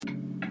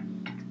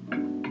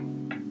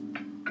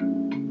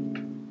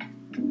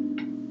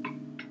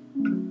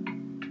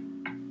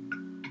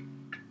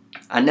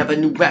I never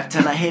knew rap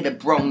till I hit it,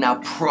 bro, now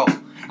pro.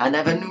 I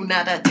never knew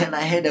nada till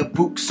I hit a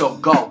book, so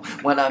go.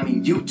 Well, I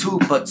mean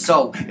YouTube, but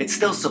so it's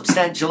still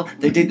substantial.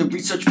 They did the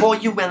research for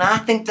you and I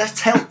think that's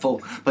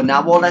helpful. But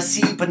now all I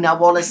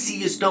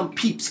see is dumb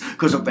peeps.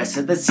 Cause the rest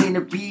of the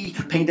scenery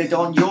painted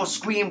on your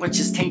screen, which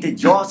has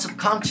tainted your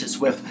subconscious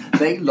with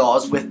they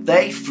laws, with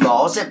they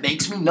flaws. It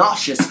makes me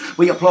nauseous.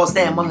 We applaud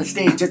them on the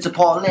stage, it's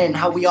appalling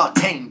how we are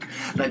tamed.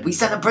 Like we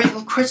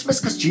celebrating Christmas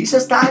cause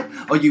Jesus died?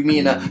 Or you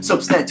mean a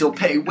substantial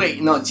pay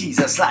waiting on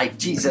Jesus like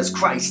Jesus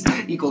Christ?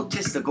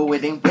 Egotistical,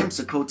 it ain't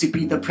whimsical to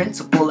be the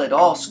principal at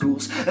all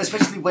schools,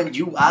 especially when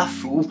you are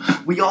fool.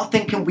 We all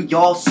thinking we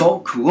all so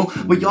cool.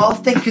 We all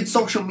thinking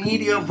social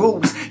media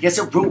rules. Yes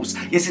it rules,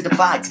 yes it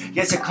divides,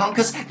 yes it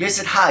conquers, yes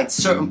it hides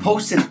certain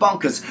posts it's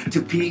bonkers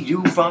to pee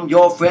you from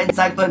your friends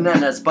like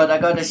bananas. But I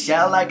got a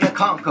shell like a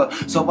conquer,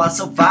 so I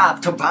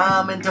survive to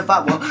rhyme and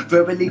devour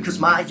verbally, cause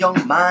my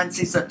young mind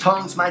sees the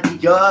tongues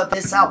mightier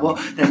this hour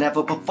than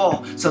ever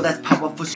before. So that's powerful.